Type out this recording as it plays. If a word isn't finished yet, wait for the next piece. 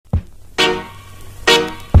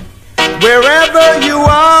Wherever you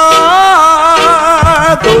are,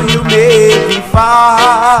 though you may be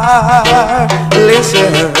far,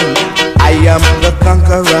 listen, I am the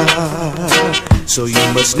conqueror, so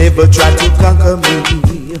you must never try to conquer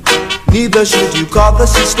me. Neither should you call the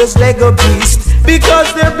sisters leg a beast,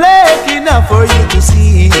 because they're black enough for you to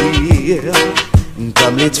see.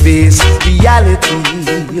 Come, let's face reality.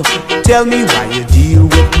 Tell me why you deal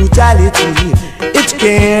with brutality. It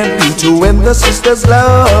can't be to win the sisters'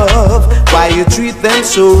 love. Why you treat them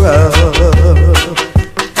so rough?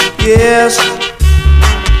 Yes,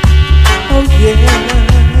 oh yes.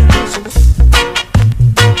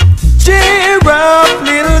 Cheer up,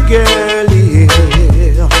 little girlie.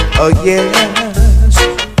 Oh yes.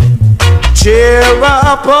 Cheer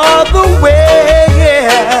up all the way.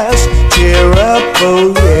 Yes. Cheer up,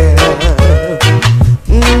 oh yeah.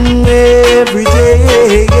 Every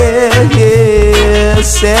day, yeah,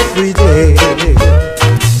 yes, every day,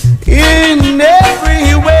 in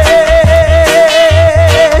every way,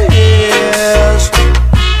 yes.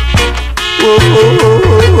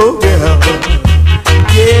 Oh, girl,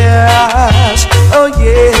 yes, oh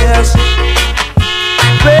yes.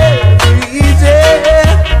 Every day,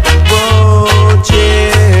 oh,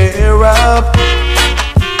 cheer up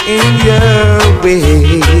in your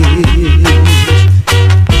way.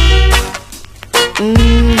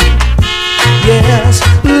 Yes,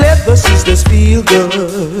 let the sisters feel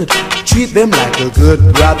good. Treat them like a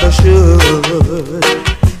good brother should,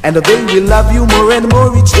 and they will love you more and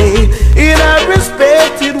more each day, in a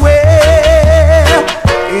respected way,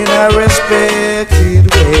 in a respected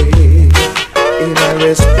way, in a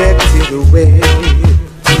respected way.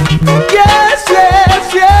 Yes,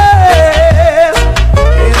 yes, yes,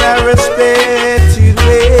 in a respected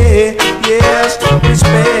way. Yes,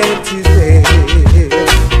 respected way.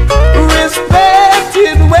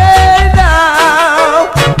 Respected way now.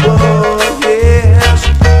 Oh, yes.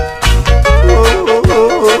 Oh,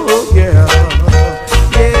 yeah.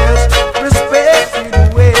 Yes, respected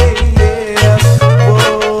way. Yes. Oh,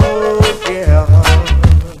 yeah.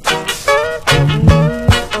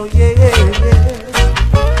 Oh, yeah.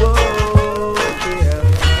 Oh, yeah.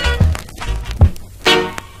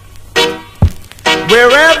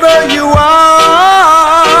 Wherever you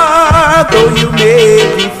are, though you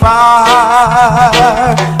may be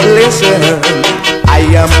far, listen, I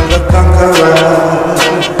am the conqueror.